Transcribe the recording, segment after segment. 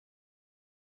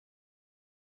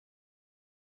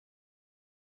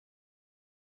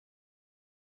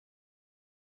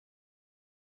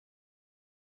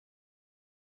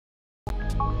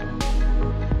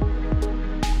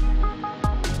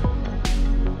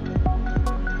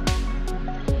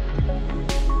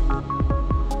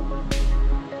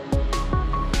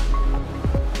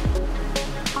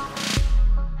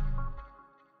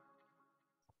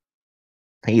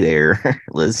Hey there,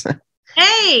 Liz.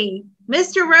 Hey,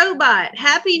 Mr. Robot,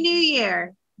 Happy New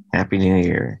Year. Happy New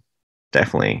Year.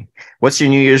 Definitely. What's your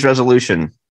New Year's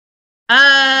resolution?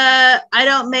 I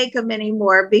don't make them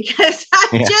anymore because I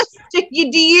Yeah. just do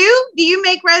you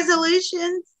make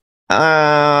resolutions?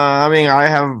 I mean, I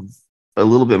have a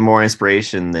little bit more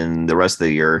inspiration than the rest of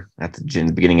the year at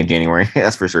the beginning of January.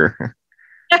 That's for sure.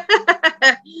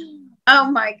 Oh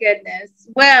my goodness.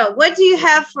 Well, what do you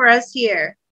have for us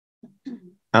here?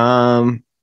 Um,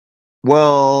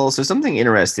 well, so something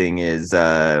interesting is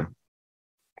I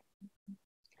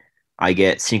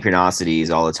get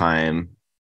synchronicities all the time,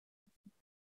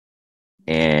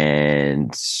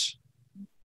 and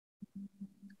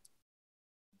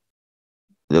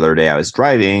the other day I was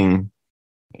driving,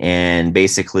 and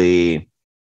basically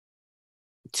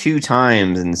two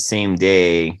times in the same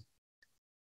day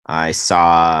I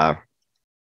saw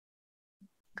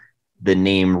the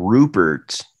name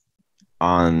Rupert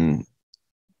on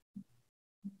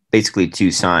basically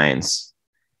two signs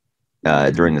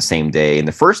during the same day. And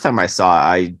the first time I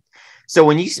saw it, so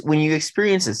when you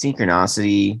experience a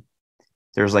synchronicity,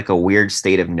 there's like a weird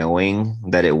state of knowing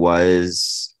that it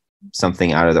was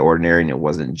something out of the ordinary and it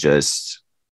wasn't just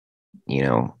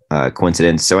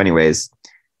coincidence. So, anyways,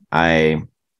 I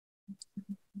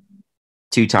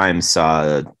two times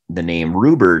saw the name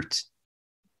Rupert,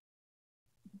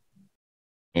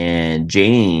 and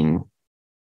Jane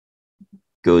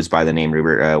goes by the name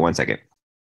Rupert. One second.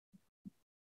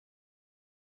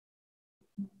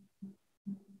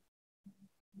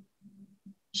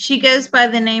 She goes by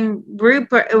the name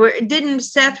Rupert. Didn't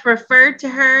Seth refer to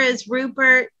her as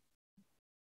Rupert?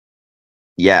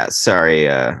 Yeah, sorry.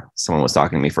 Someone was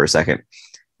talking to me for a second.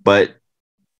 But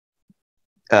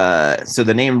so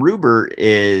the name Rupert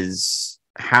is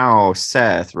how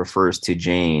Seth refers to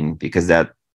Jane, because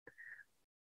that,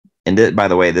 and by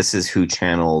the way, this is who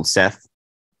channeled Seth.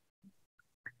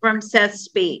 From Seth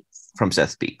Speaks. From Seth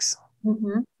Speaks.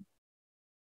 Mm-hmm.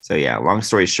 So yeah, long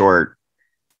story short,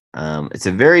 it's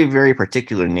a very, very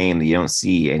particular name that you don't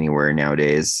see anywhere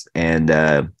nowadays. And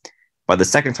by the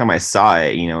second time I saw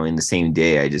it, in the same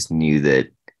day, I just knew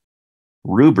that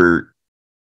Rupert,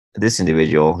 this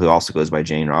individual who also goes by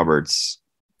Jane Roberts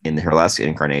in her last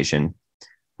incarnation,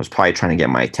 was probably trying to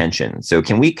get my attention. So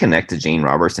can we connect to Jane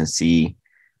Roberts and see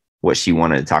what she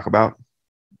wanted to talk about?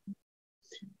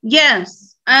 Yes.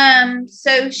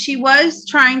 So she was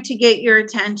trying to get your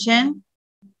attention.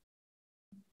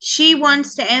 She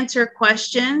wants to answer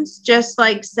questions just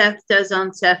like Seth does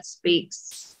on Seth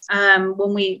Speaks.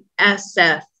 When we ask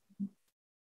Seth.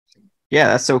 Yeah,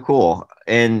 that's so cool.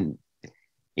 And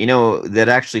that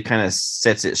actually kind of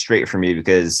sets it straight for me,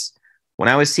 because when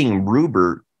I was seeing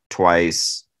Rupert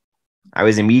twice, I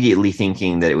was immediately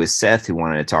thinking that it was Seth who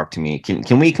wanted to talk to me.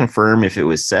 Can we confirm if it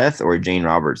was Seth or Jane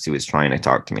Roberts who was trying to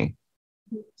talk to me?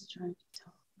 Who was trying to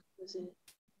talk? Was it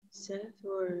Seth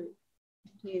or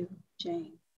you,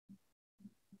 Jane?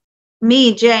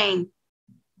 Me, Jane.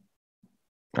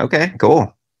 Okay,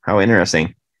 cool. How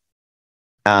interesting.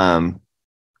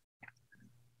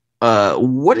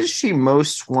 What does she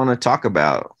most want to talk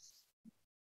about?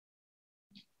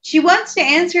 She wants to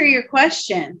answer your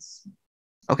questions.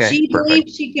 Okay. She perfect.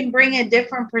 believes she can bring a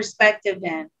different perspective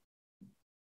in.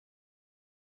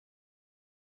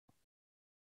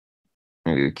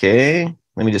 Okay.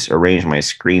 Let me just arrange my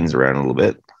screens around a little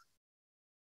bit.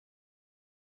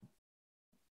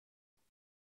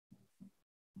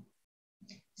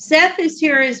 Seth is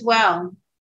here as well.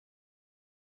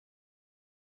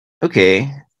 Okay.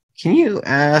 Can you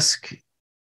ask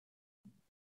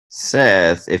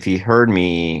Seth if he heard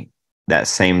me that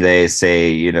same day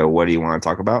say, what do you want to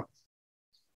talk about?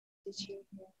 Did you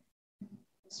hear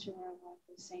Mr. Robot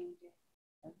the same day?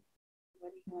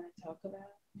 What do you want to talk about?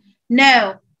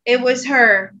 No, it was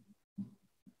her.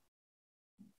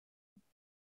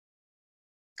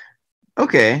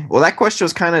 Okay. Well, that question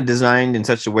was kind of designed in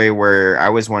such a way where I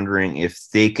was wondering if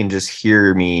they can just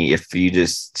hear me, if you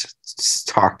just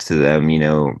talk to them,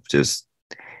 I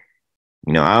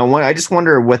just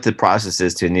wonder what the process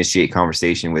is to initiate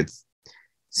conversation with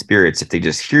spirits, if they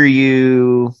just hear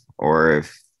you or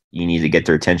if you need to get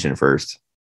their attention first.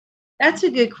 That's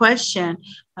a good question.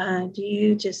 Do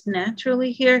you just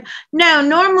naturally hear? No,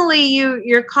 normally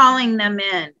you're calling them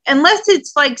in, unless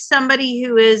it's like somebody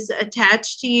who is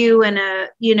attached to you and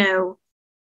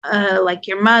like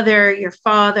your mother, your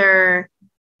father,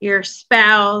 your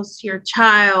spouse, your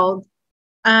child.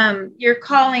 You're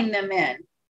calling them in.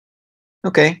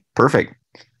 Okay, perfect.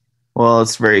 Well,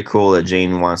 it's very cool that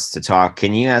Jane wants to talk.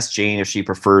 Can you ask Jane if she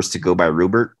prefers to go by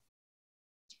Rupert?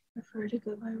 Prefer to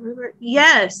go by Rupert?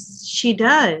 Yes, she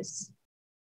does.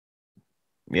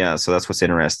 Yeah, so that's what's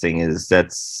interesting is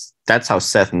that's how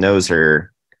Seth knows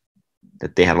her,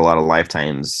 that they had a lot of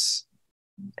lifetimes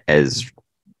as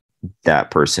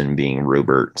that person being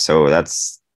Rupert. So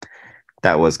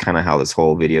that was kind of how this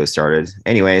whole video started.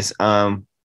 Anyways, so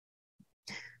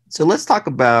let's talk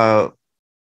about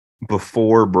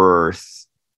before birth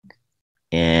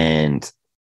and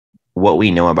what we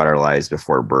know about our lives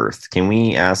before birth. Can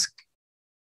we ask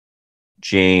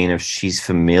Jane if she's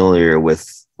familiar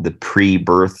with the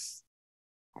pre-birth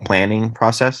planning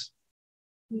process?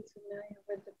 She's familiar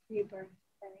with the pre-birth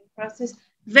planning process.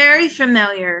 Very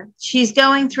familiar. She's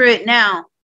going through it now.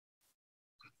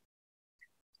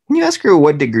 Can you ask her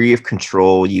what degree of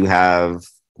control you have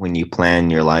when you plan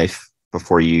your life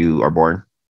before you are born?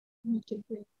 What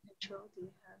degree of control do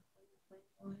you have when you plan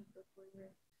your life before you're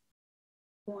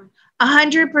born?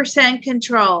 100%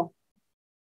 control.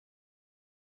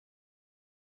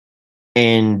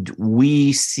 And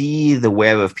we see the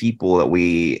web of people that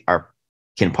we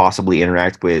can possibly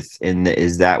interact with. And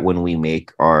is that when we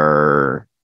make our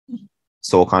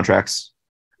soul contracts?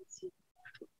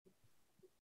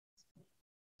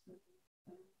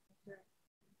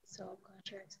 Soul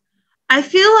contracts. I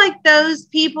feel like those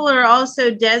people are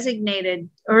also designated,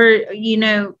 or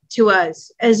to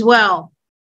us as well.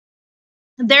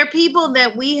 They're people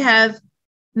that we have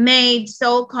made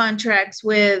soul contracts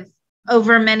with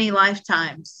over many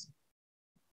lifetimes.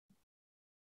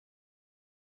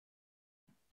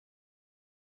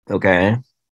 Okay.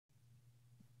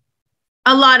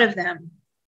 A lot of them.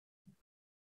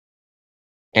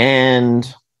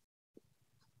 And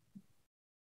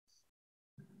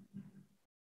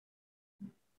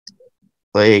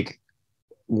like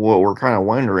what we're kind of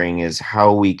wondering is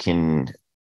how we can,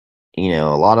 a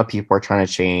lot of people are trying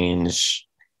to change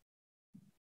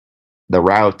the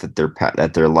route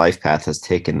that their life path has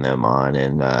taken them on.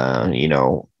 And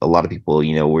a lot of people,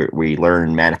 we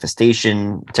learn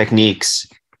manifestation techniques,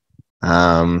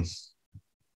 the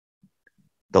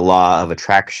law of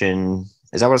attraction.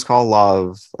 Is that what it's called? Law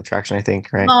of attraction, I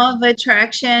think, right? Law of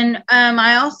attraction.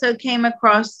 I also came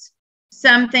across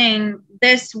something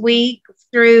this week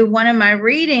through one of my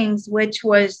readings, which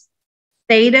was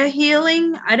theta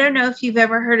healing. I don't know if you've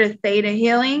ever heard of theta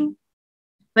healing,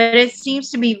 but it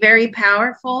seems to be very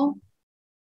powerful.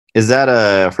 Is that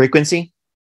a frequency?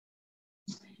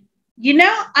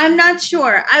 I'm not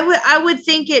sure. I would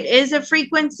think it is a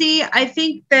frequency. I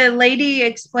think the lady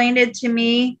explained it to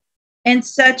me in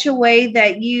such a way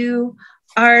that you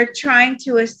are trying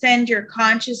to ascend your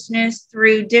consciousness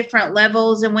through different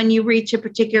levels. And when you reach a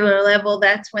particular level,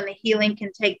 that's when the healing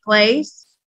can take place.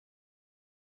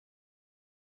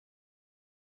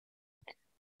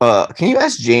 Can you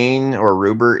ask Jane or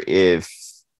Rupert if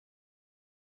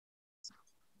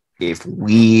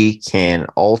we can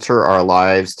alter our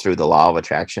lives through the law of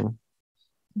attraction?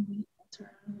 We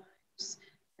alter our lives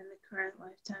in the current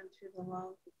lifetime through the law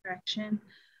of attraction.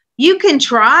 You can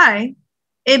try.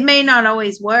 It may not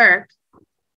always work.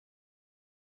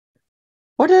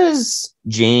 What is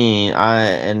Jane?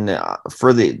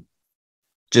 For the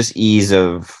just ease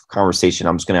of conversation,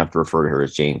 I'm just gonna have to refer to her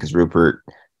as Jane because Rupert,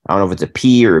 I don't know if it's a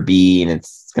P or a B, and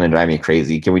it's gonna drive me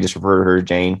crazy. Can we just refer to her as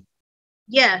Jane?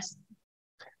 Yes.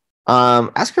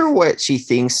 Ask her what she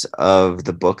thinks of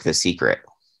the book The Secret.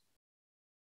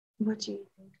 What do you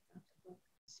think about the book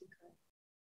The Secret?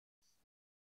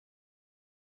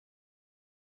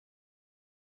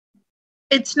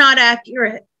 It's not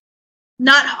accurate.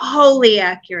 Not wholly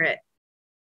accurate.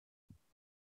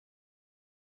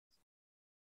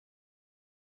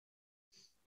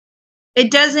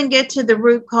 It doesn't get to the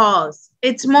root cause.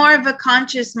 It's more of a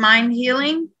conscious mind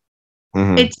healing.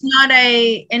 Mm-hmm. It's not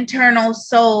a internal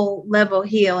soul level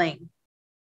healing.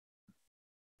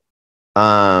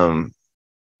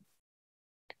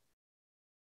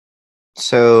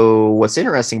 So what's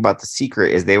interesting about The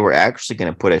Secret is they were actually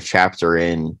going to put a chapter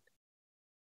in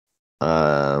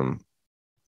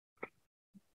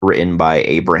written by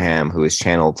Abraham, who is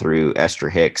channeled through Esther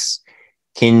Hicks.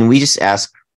 Can we just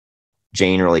ask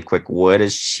Jane really quick, what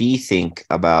does she think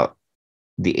about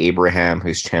the Abraham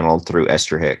who's channeled through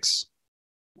Esther Hicks?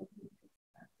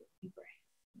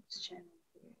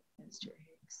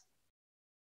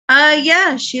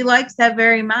 Yeah, she likes that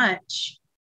very much.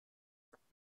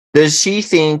 Does she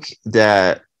think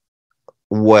that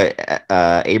what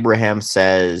Abraham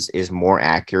says is more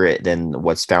accurate than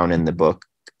what's found in the book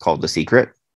called The Secret?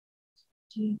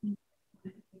 Do you think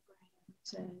what Abraham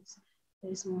says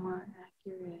is more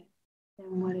accurate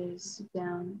than what is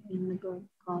down in the book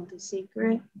called The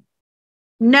Secret?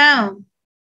 No.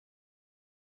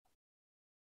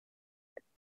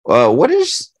 What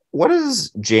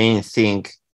does Jane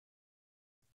think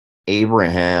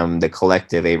Abraham, the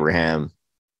collective Abraham,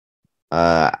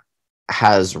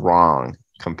 has wrong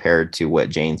compared to what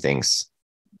Jane thinks?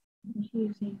 What do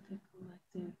you think the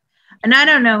collective? And I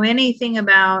don't know anything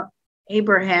about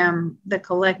Abraham, the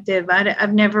collective.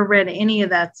 I've never read any of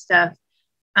that stuff.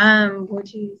 What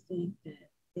do you think that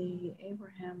the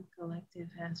Abraham collective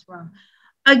has wrong?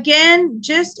 Again,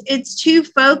 just it's too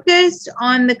focused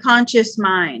on the conscious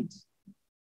mind.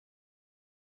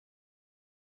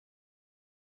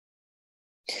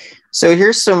 So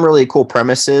here's some really cool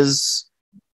premises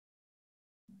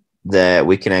that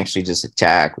we can actually just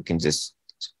attack. We can just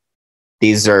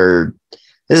this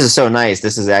is so nice.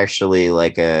 This is actually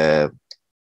like a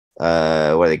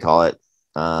what do they call it?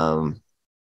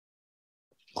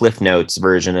 Cliff Notes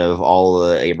version of all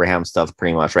the Abraham stuff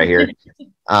pretty much right here.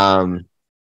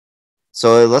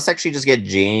 So let's actually just get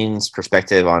Jane's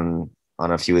perspective on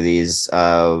a few of these.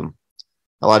 A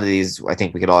lot of these I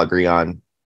think we could all agree on.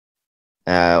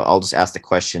 I'll just ask the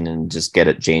question and just get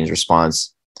at Jane's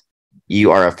response.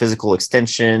 You are a physical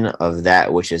extension of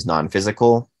that which is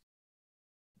non-physical.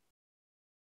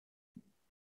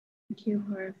 You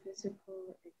are a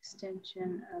physical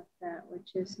extension of that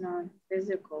which is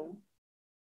non-physical.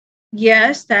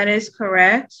 Yes, that is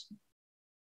correct.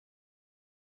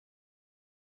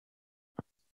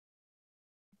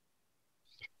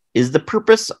 Is the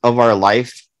purpose of our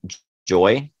life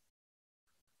joy?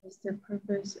 Is the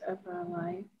purpose of our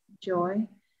life joy?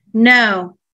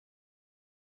 No.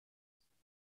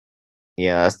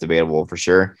 Yeah, that's debatable for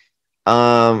sure.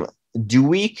 Do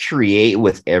we create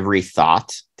with every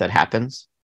thought that happens?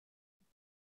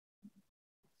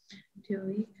 Do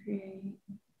we create?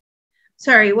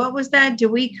 Sorry, what was that? Do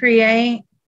we create?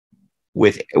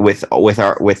 With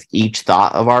each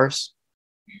thought of ours?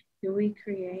 Do we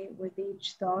create with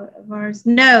each thought of ours?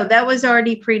 No, that was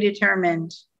already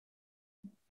predetermined.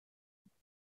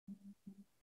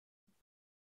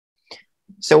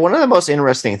 So one of the most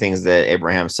interesting things that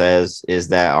Abraham says is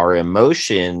that our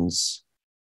emotions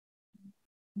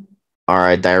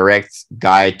are a direct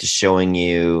guide to showing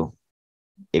you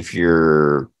if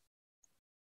you're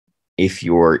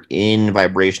in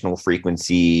vibrational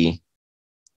frequency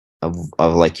of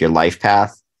like your life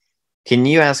path. Can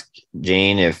you ask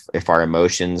Jane if our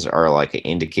emotions are like an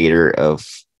indicator of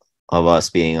us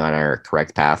being on our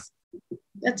correct path?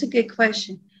 That's a good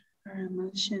question. Are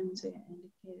emotions an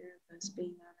indicator of us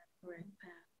being on our correct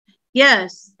path?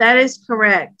 Yes, that is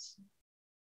correct.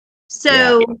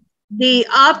 So yeah. The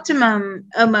optimum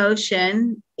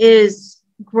emotion is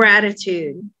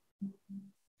gratitude.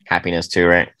 Happiness too,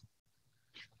 right?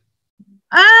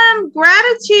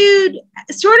 Gratitude,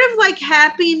 sort of like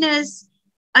happiness,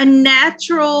 a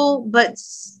natural but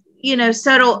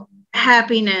subtle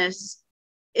happiness.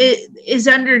 It is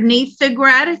underneath the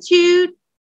gratitude.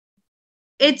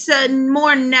 It's a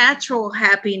more natural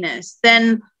happiness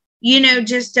than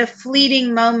just a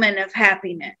fleeting moment of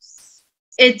happiness.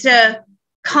 It's a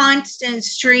constant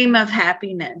stream of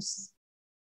happiness.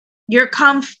 You're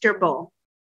comfortable.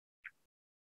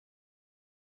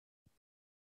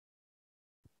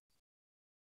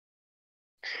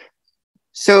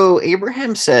 So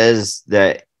Abraham says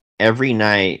that every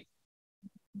night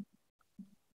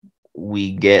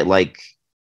we get like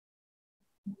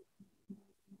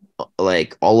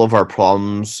all of our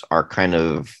problems are kind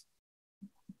of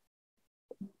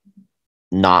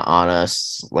not on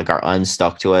us, like are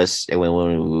unstuck to us. And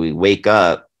when we wake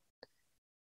up,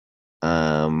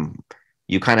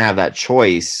 you kind of have that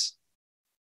choice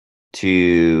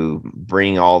to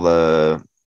bring all the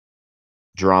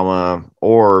drama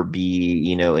or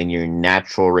be, in your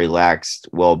natural, relaxed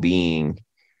well-being.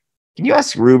 Can you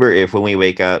ask Ruber if when we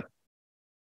wake up,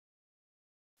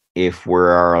 if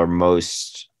we're our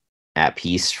most at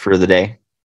peace for the day?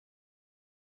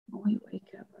 When we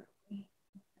wake up, are we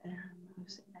at our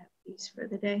most at peace for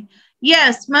the day?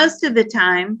 Yes, most of the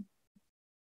time.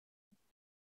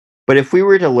 But if we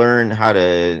were to learn how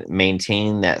to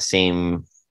maintain that same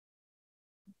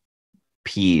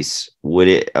peace, would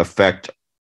it affect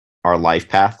our life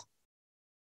path?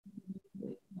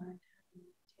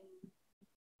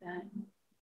 That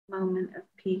moment of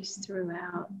peace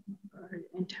throughout our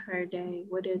entire day,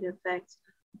 would it affect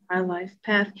our life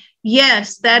path?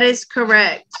 Yes, that is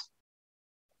correct.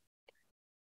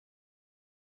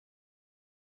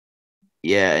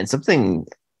 Yeah, and something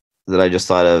that I just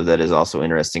thought of that is also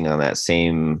interesting on that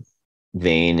same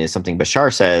vein is something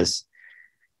Bashar says.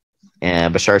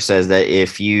 And Bashar says that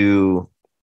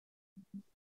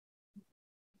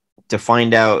to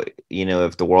find out,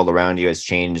 if the world around you has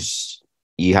changed,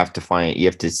 you have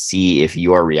to see if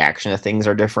your reaction to things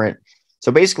are different.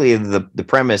 So basically the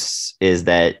premise is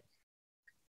that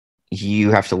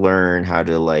you have to learn how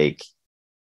to like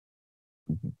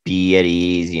be at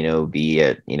ease, be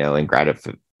at, in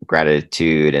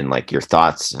gratitude, and like your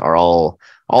thoughts are all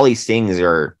these things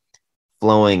are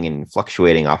flowing and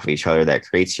fluctuating off of each other that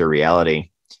creates your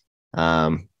reality.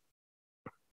 Can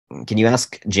you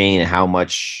ask Jane how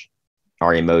much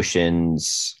our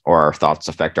emotions or our thoughts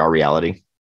affect our reality?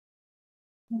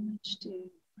 How much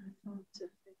do our thoughts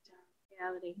affect our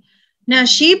reality? Now,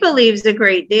 she believes a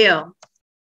great deal.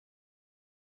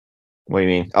 What do you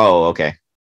mean? Oh, okay.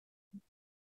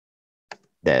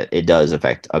 That it does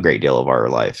affect a great deal of our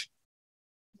life.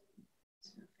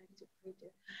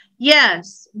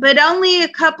 Yes, but only a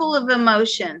couple of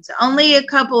emotions, only a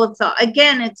couple of thoughts.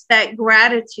 Again, it's that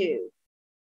gratitude.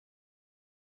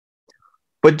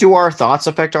 But do our thoughts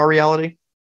affect our reality?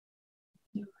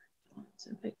 Do our thoughts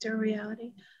affect our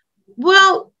reality?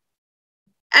 Well,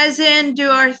 as in, do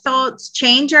our thoughts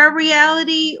change our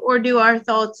reality, or do our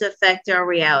thoughts affect our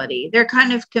reality? They're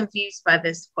kind of confused by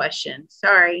this question.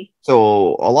 Sorry.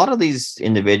 So a lot of these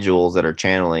individuals that are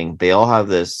channeling, they all have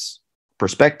this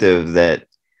perspective that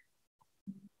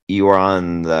you are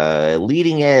on the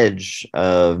leading edge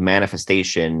of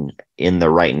manifestation in the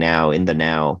right now, in the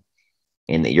now,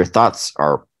 and that your thoughts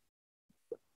are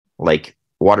like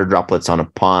water droplets on a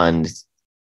pond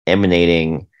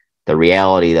emanating the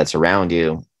reality that's around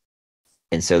you.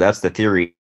 And so that's the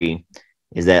theory,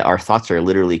 is that our thoughts are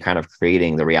literally kind of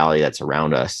creating the reality that's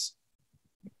around us.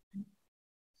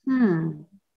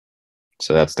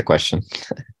 So that's the question.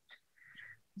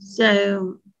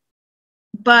 So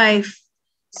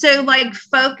like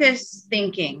focus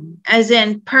thinking, as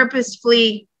in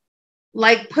purposefully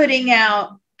like putting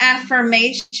out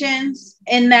affirmations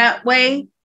in that way.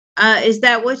 Is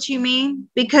that what you mean?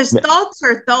 Because thoughts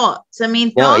are thoughts. I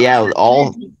mean, no, thoughts yeah,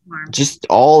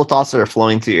 all the thoughts that are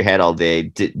flowing through your head all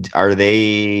day, are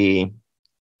they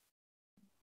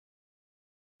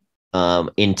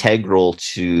integral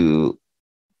to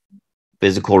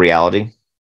physical reality?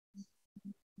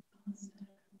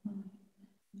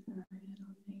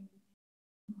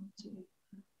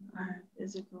 Our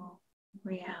physical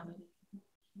reality.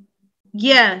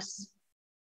 Yes.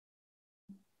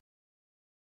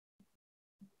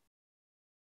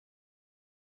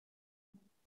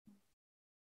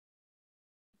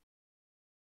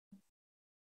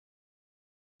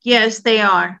 Yes, they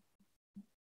are.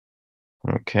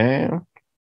 Okay.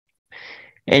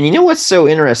 And you know what's so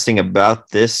interesting about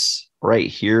this right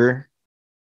here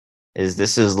is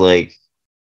this is like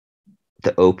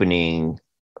the opening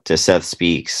to Seth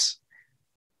Speaks.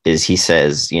 Is he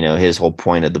says, his whole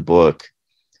point of the book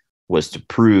was to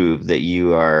prove that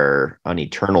you are an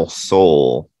eternal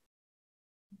soul.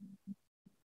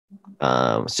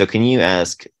 So can you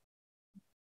ask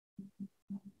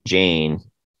Jane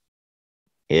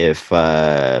if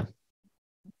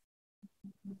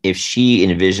she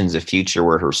envisions a future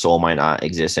where her soul might not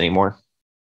exist anymore?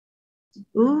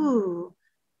 Ooh,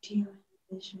 do you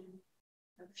envision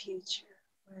a future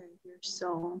where your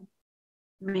soul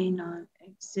may not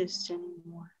exist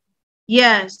anymore?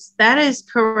 Yes, that is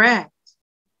correct.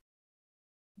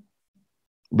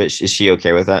 But is she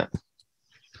okay with that?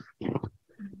 Okay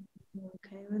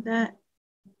with that?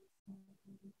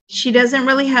 She doesn't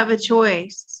really have a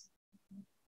choice.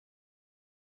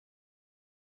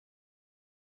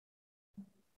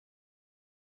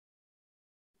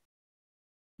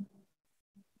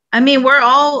 I mean, we're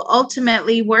all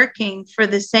ultimately working for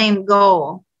the same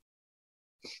goal.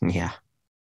 Yeah.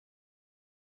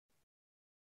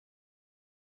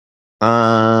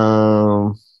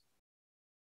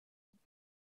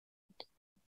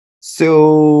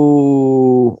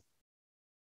 So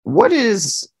what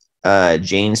is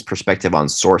Jane's perspective on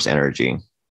source energy?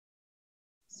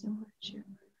 So what's your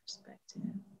perspective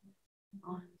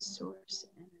on source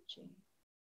energy?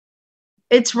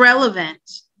 It's relevant.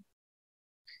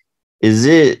 Is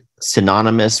it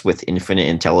synonymous with infinite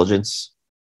intelligence?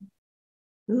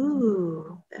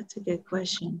 Ooh, that's a good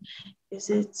question. Is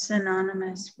it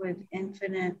synonymous with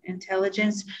infinite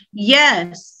intelligence?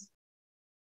 Yes.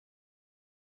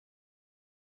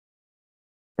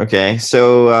 Okay,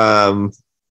 so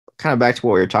kind of back to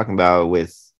what we were talking about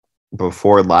with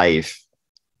before life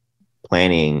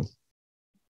planning.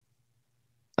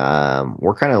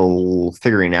 We're kind of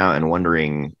figuring out and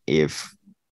wondering if,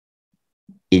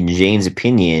 in Jane's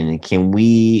opinion, can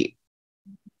we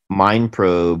mind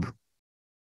probe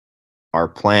our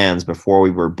plans before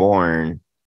we were born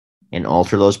and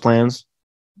alter those plans?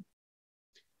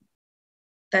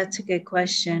 That's a good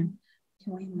question.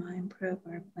 Can we mind probe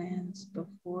our plans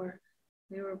before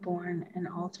we were born and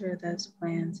alter those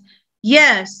plans?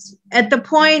 Yes, at the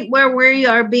point where we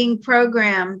are being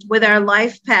programmed with our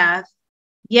life path,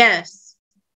 yes.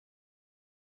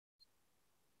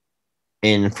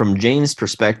 And from Jane's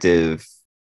perspective,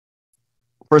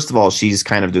 first of all, she's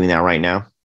kind of doing that right now,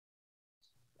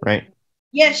 right?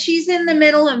 Yes, she's in the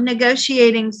middle of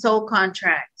negotiating soul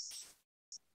contracts.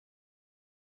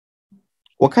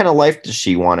 What kind of life does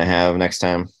she want to have next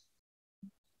time?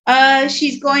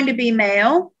 She's going to be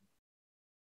male.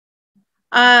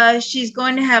 She's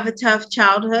going to have a tough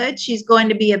childhood. She's going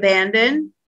to be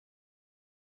abandoned.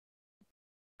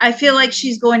 I feel like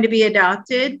she's going to be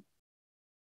adopted,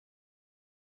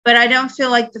 but I don't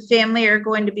feel like the family are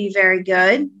going to be very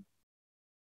good.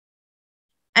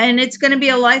 And it's going to be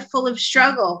a life full of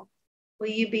struggle. Will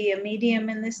you be a medium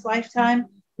in this lifetime?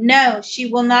 No, she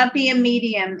will not be a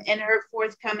medium in her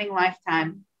forthcoming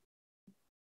lifetime.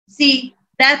 See,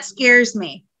 that scares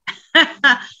me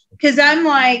because I'm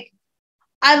like,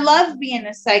 I love being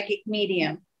a psychic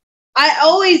medium. I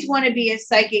always want to be a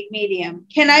psychic medium.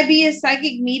 Can I be a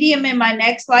psychic medium in my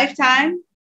next lifetime?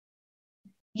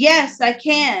 Yes, I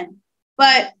can.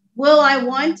 But will I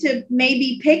want to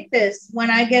maybe pick this when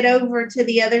I get over to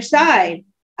the other side?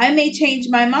 I may change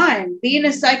my mind. Being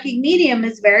a psychic medium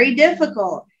is very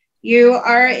difficult. You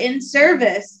are in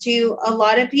service to a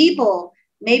lot of people.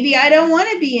 Maybe I don't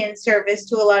want to be in service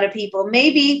to a lot of people.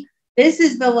 Maybe this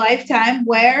is the lifetime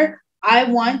where I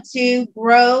want to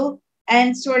grow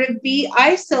and sort of be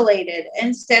isolated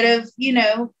instead of,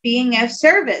 being of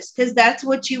service, because that's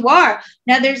what you are.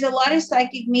 Now, there's a lot of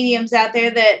psychic mediums out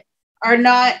there that are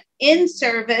not in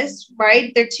service,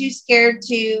 right? They're too scared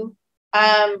to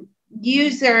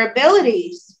use their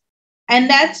abilities. And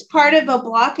that's part of a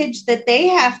blockage that they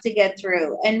have to get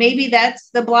through. And maybe that's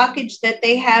the blockage that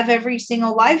they have every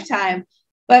single lifetime.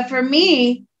 But for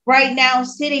me, right now,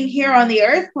 sitting here on the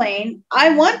earth plane, I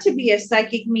want to be a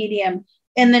psychic medium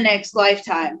in the next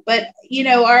lifetime. But,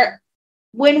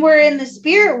 when we're in the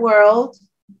spirit world,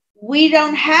 we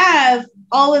don't have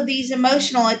all of these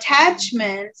emotional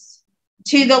attachments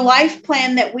to the life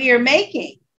plan that we are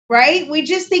making, right? We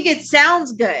just think it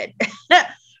sounds good.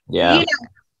 Yeah.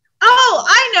 Oh,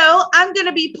 I know I'm going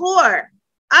to be poor.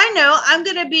 I know I'm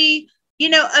going to be,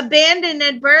 abandoned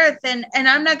at birth and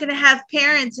I'm not going to have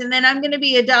parents. And then I'm going to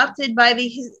be adopted by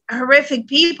these horrific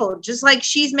people, just like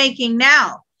she's making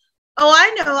now. Oh,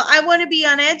 I know I want to be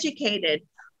uneducated.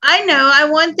 I know I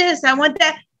want this. I want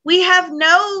that. We have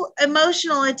no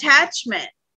emotional attachment.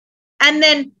 And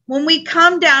then when we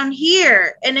come down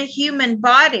here in a human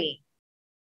body,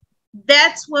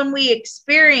 that's when we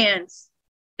experience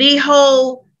the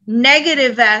whole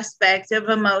negative aspect of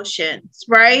emotions,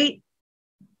 right?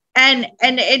 And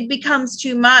it becomes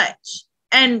too much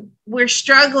and we're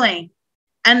struggling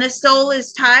and the soul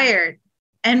is tired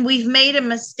and we've made a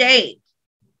mistake,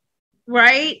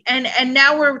 right? And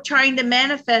now we're trying to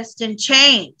manifest and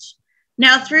change.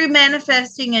 Now, through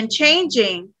manifesting and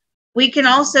changing, we can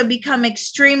also become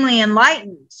extremely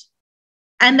enlightened.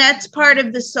 And that's part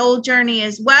of the soul journey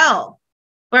as well.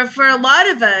 But for a lot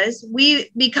of us, we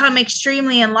become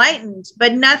extremely enlightened,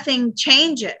 but nothing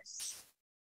changes.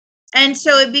 And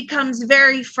so it becomes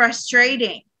very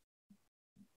frustrating.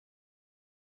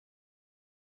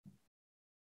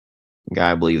 Yeah,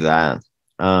 I believe that.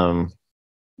 I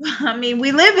mean,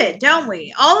 we live it, don't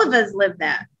we? All of us live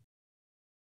that.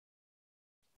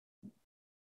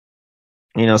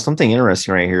 Something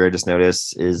interesting right here I just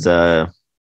noticed is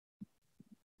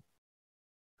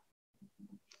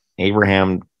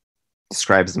Abraham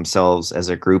describes themselves as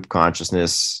a group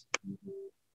consciousness.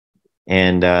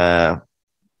 And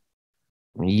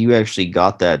you actually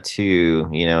got that too,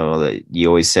 that you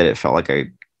always said it felt like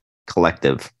a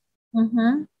collective.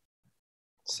 Mm-hmm.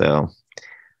 So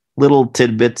little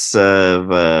tidbits of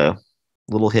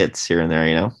little hits here and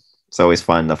there, it's always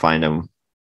fun to find them.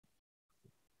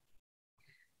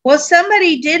 Well,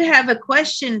 somebody did have a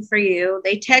question for you.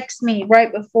 They texted me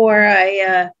right before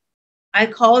I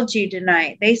called you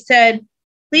tonight. They said,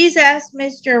 please ask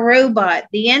Mr. Robot,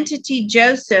 the entity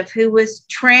Joseph, who was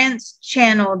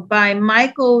trans-channeled by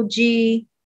Michael G.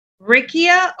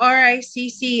 Riccia,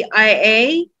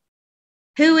 Riccia.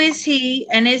 Who is he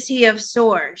and is he of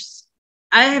source?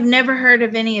 I have never heard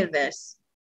of any of this.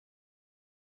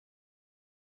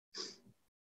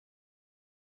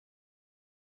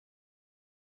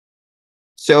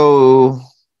 So,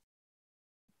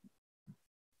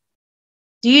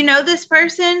 do you know this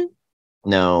person?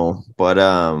 no, but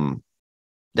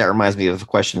that reminds me of a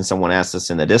question someone asked us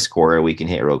in the Discord. We can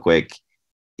hit real quick.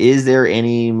 Is there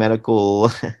any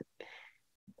medical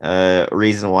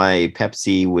reason why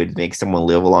Pepsi would make someone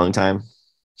live a long time?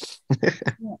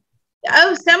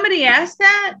 Oh, somebody asked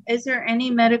that. Is there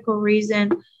any medical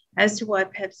reason as to why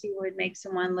Pepsi would make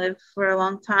someone live for a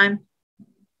long time?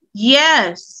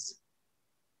 Yes.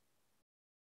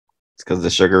 It's because of the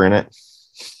sugar in it.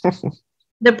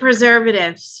 The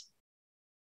preservatives.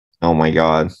 Oh my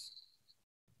God.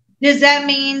 Does that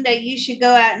mean that you should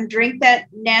go out and drink that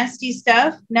nasty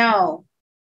stuff? No.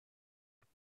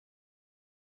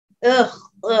 Ugh.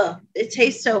 It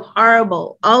tastes so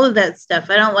horrible. All of that stuff.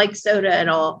 I don't like soda at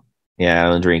all. Yeah, I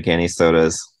don't drink any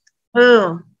sodas.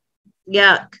 Oh,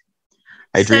 yuck.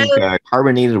 I drink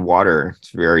carbonated water. It's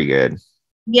very good.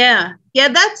 Yeah,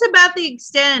 that's about the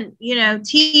extent,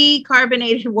 tea,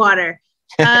 carbonated water,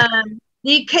 the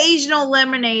occasional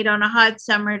lemonade on a hot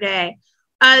summer day.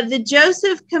 The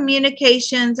Joseph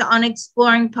Communications on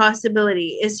Exploring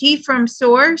Possibility. Is he from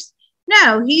Source?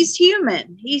 No, he's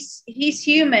human. He's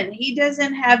human. He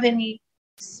doesn't have any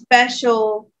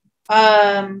special,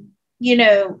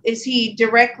 is he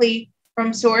directly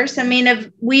from Source? I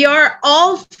mean, we are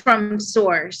all from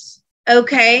Source,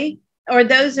 okay? Or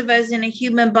those of us in a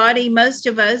human body, most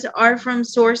of us are from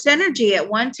source energy. At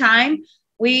one time,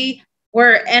 we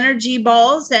were energy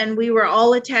balls and we were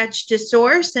all attached to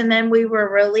source, and then we were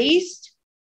released,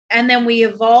 and then we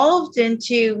evolved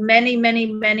into many, many,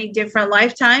 many different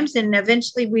lifetimes, and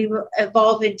eventually we will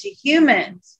evolve into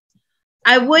humans.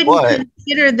 I wouldn't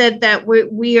consider that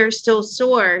we are still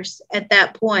source at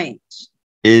that point.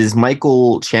 Is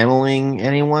Michael channeling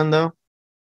anyone though?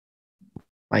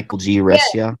 Michael G. Resya?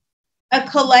 Yeah. A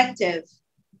collective.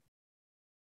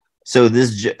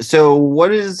 So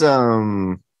what is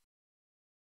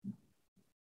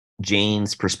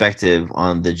Jane's perspective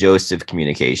on the Joseph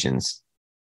Communications?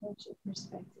 What's your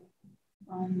perspective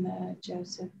on the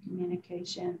Joseph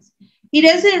Communications? He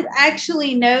doesn't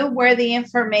actually know where the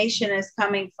information is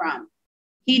coming from.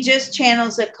 He just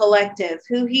channels a collective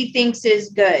who he thinks is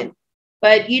good,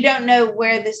 but you don't know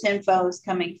where this info is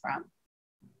coming from.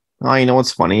 Oh, you know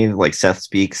what's funny? Like Seth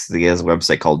Speaks, he has a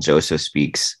website called Joseph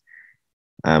Speaks.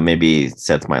 Maybe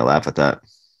Seth might laugh at that.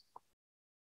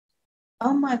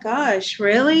 Oh my gosh,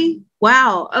 really?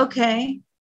 Wow, okay.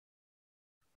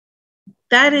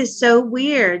 That is so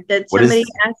weird that somebody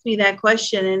asked me that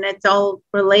question and it's all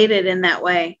related in that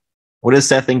way. What does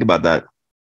Seth think about that?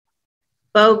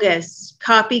 Bogus.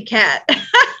 Copycat.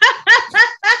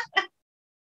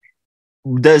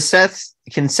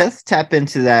 Can Seth tap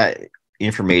into that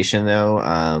information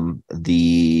though?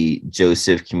 The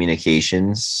Joseph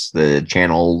Communications, the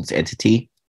channeled entity.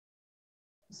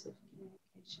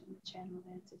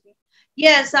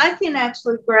 Yes, I can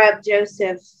actually grab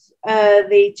Joseph,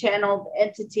 the channeled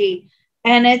entity,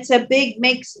 and it's a big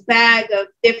mixed bag of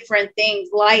different things,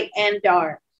 light and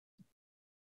dark.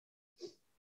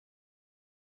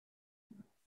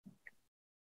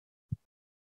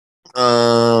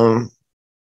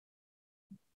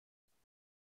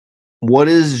 What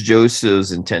is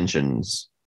Joseph's intentions?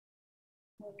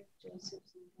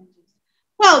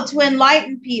 Well, to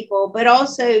enlighten people, but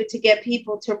also to get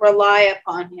people to rely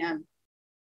upon him.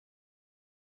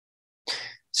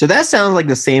 So that sounds like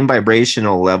the same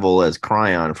vibrational level as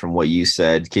Cryon from what you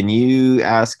said. Can you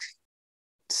ask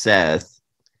Seth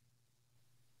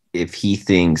if he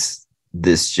thinks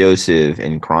this Joseph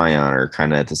and Cryon are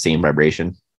kind of at the same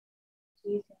vibration?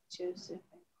 Do you think Joseph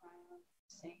and Cryon are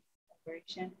the same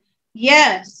vibration?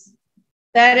 Yes,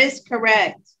 that is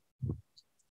correct.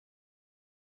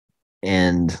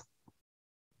 And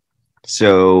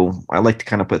so I like to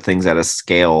kind of put things at a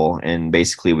scale, and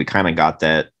basically we kind of got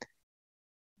that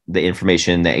the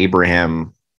information that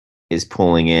Abraham is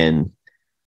pulling in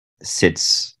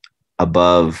sits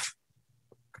above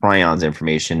Cryon's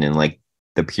information and like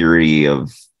the purity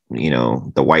of,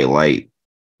 the white light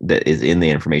that is in the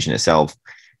information itself.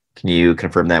 Can you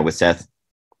confirm that with Seth?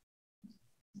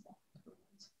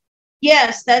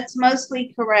 Yes, that's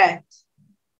mostly correct.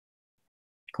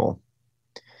 Cool.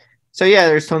 So yeah,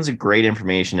 there's tons of great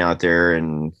information out there,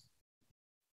 and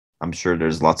I'm sure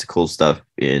there's lots of cool stuff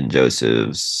in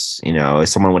Joseph's. If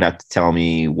someone would have to tell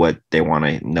me what they want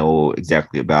to know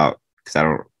exactly about, because I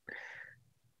don't.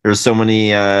 There's so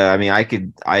many. I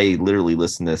literally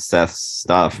listen to Seth's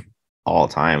stuff all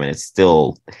the time, and it's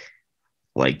still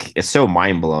like it's so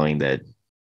mind blowing that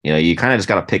you kind of just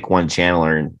got to pick one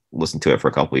channeler and listen to it for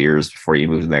a couple of years before you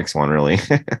move to the next one. Really.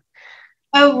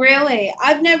 Oh, really?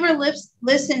 I've never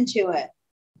listened to it.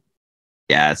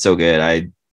 Yeah, it's so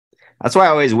good. That's why I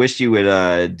always wish you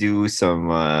would do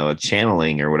some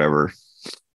channeling or whatever.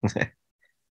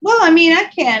 Well, I mean,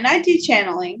 I do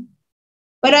channeling,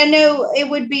 but I know it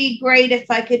would be great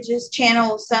if I could just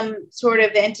channel some sort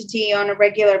of entity on a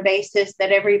regular basis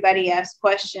that everybody asks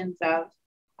questions of.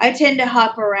 I tend to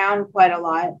hop around quite a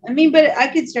lot. I mean, but I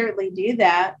could certainly do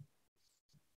that.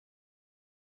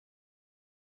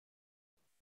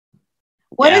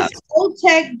 What Yeah. is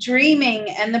Toltec dreaming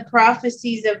and the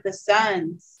prophecies of the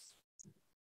sons?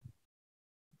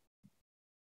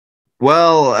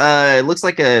 Well, it looks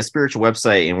like a spiritual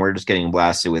website, and we're just getting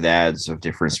blasted with ads of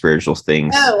different spiritual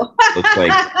things. Oh, Looks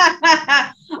like,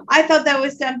 I thought that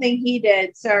was something he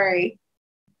did. Sorry.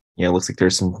 yeah, it looks like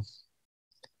there's some.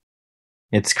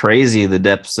 It's crazy the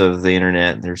depths of the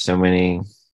internet. There's so many,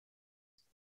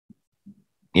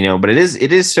 but it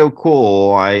is so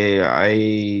cool.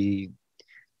 I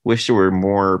wish there were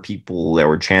more people that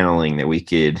were channeling that we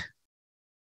could.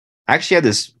 I actually had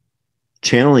this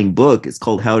channeling book. It's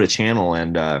called How to Channel,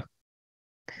 and I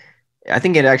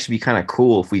think it'd actually be kind of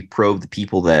cool if we probe the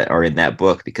people that are in that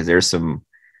book, because there's some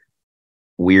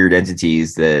weird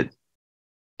entities that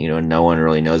no one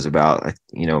really knows about.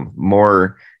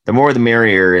 More the more the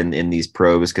merrier in these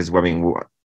probes, because I mean,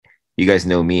 you guys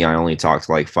know me. I only talked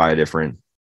to like 5 different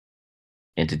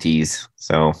entities,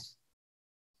 so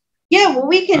Yeah, well,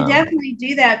 we can definitely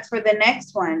do that for the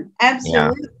next one. yeah.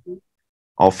 Absolutely.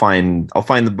 I'll find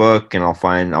the book, and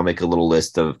I'll make a little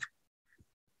list of,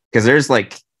 because there's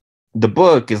like, the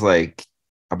book is like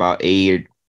about 8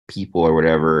 people or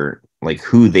whatever, like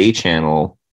who they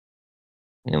channel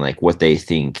and like what they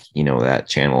think that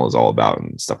channel is all about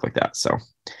and stuff like that. So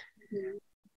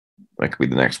that could be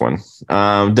the next one.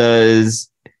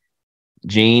 Does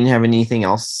Jane have anything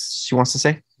else she wants to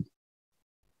say?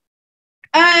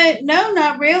 No,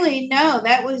 not really. No,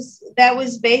 that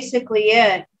was basically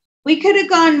it. We could have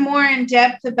gone more in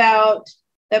depth about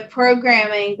the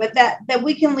programming, but that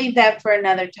we can leave that for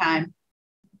another time.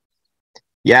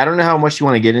 Yeah, I don't know how much you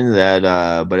want to get into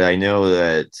that, but I know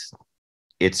that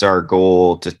it's our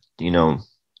goal to,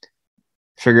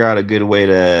 figure out a good way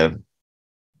to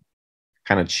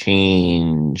kind of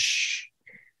change.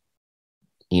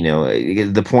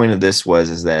 The point of this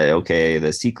is that, okay,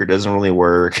 the secret doesn't really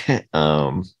work.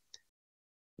 Law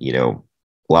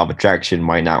of attraction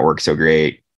might not work so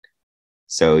great.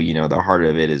 So, the heart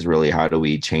of it is really, how do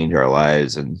we change our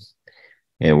lives? And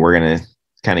we're going to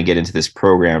kind of get into this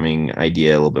programming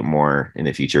idea a little bit more in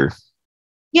the future.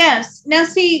 Yes. Now,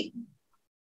 see,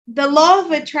 the law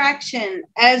of attraction,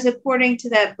 as according to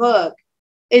that book,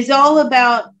 is all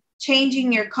about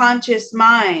changing your conscious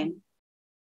mind.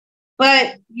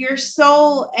 But your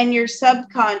soul and your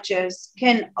subconscious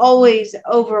can always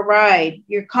override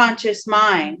your conscious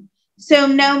mind. So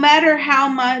no matter how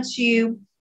much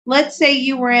let's say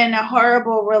you were in a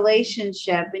horrible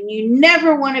relationship and you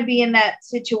never want to be in that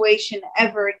situation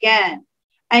ever again,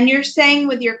 and you're saying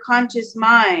with your conscious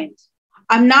mind,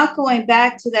 I'm not going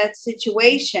back to that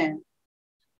situation.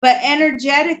 But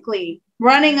energetically,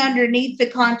 running underneath the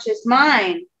conscious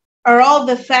mind are all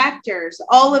the factors,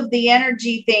 all of the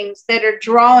energy things that are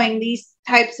drawing these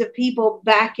types of people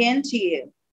back into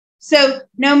you. So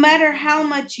no matter how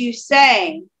much you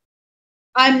say,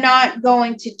 I'm not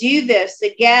going to do this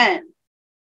again,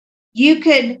 you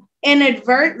could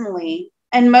inadvertently,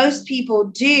 and most people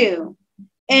do,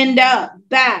 end up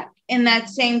back in that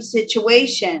same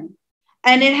situation.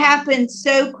 And it happens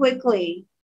so quickly,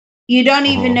 you don't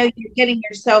even know you're getting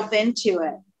yourself into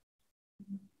it.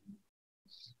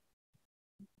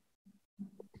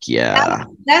 Yeah.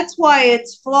 That's why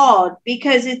it's flawed,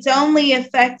 because it's only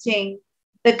affecting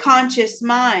the conscious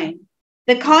mind.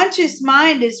 The conscious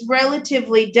mind is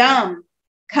relatively dumb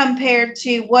compared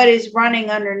to what is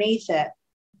running underneath it.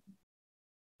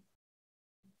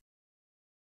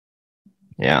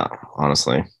 Yeah,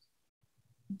 honestly.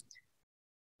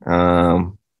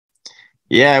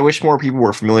 Yeah, I wish more people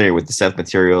were familiar with the Seth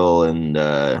material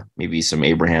and maybe some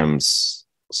Abraham's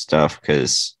stuff,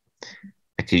 because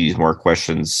I could use more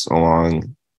questions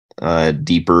along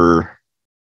deeper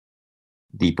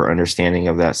understanding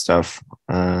of that stuff.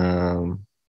 The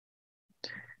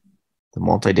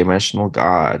multidimensional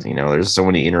God, there's so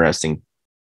many interesting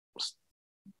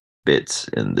bits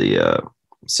in the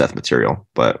Seth material,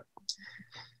 but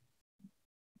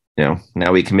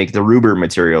now we can make the Ruber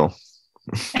material.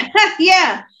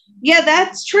 Yeah,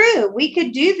 that's true. We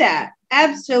could do that.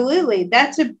 Absolutely.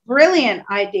 That's a brilliant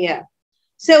idea.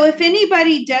 So if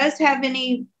anybody does have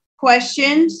any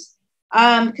questions,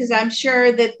 because I'm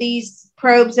sure that these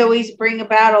probes always bring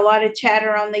about a lot of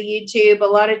chatter on the YouTube, a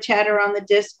lot of chatter on the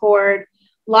Discord,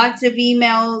 lots of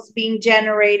emails being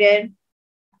generated,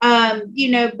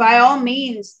 by all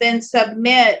means, then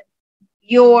submit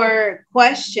your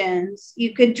questions,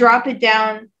 you could drop it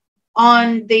down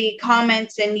on the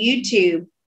comments in YouTube,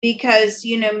 because,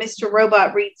 you know, Mr.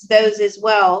 Robot reads those as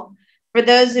well. For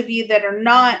those of you that are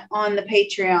not on the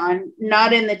Patreon,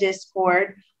 not in the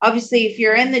Discord, obviously, if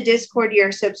you're in the Discord, you're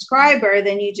a subscriber,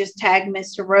 then you just tag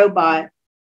Mr. Robot.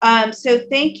 So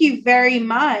thank you very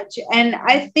much. And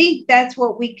I think that's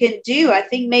what we can do. I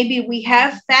think maybe we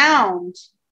have found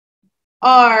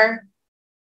our,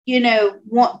 you know,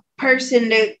 one person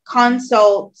to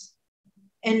consult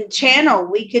and channel.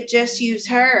 We could just use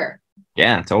her.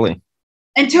 Yeah, totally.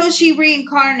 Until she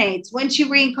reincarnates. When she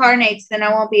reincarnates, then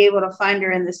I won't be able to find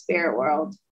her in the spirit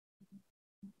world.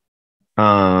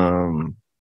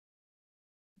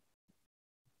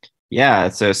 Yeah,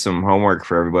 so some homework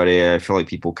for everybody. I feel like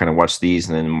people kind of watch these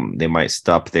and then they might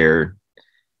stop their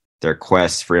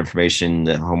quest for information.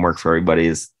 The homework for everybody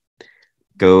is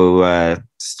go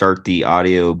start the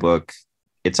audio book.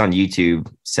 It's on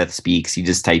YouTube, Seth Speaks. You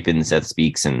just type in Seth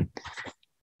Speaks and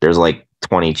there's like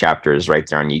 20 chapters right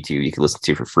there on YouTube you can listen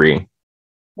to for free.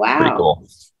 Wow. Pretty cool.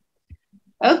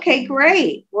 Okay,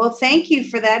 great. Well, thank you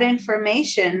for that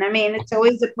information. I mean, it's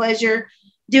always a pleasure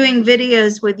doing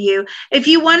videos with you. If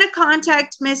you want to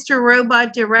contact Mr.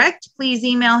 Robot direct, please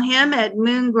email him at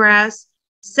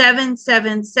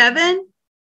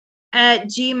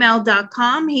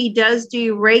moongrass777@gmail.com. He does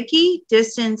do Reiki,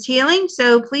 distance healing,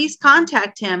 so please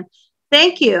contact him.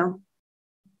 Thank you.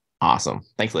 Awesome.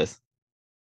 Thanks, Liz.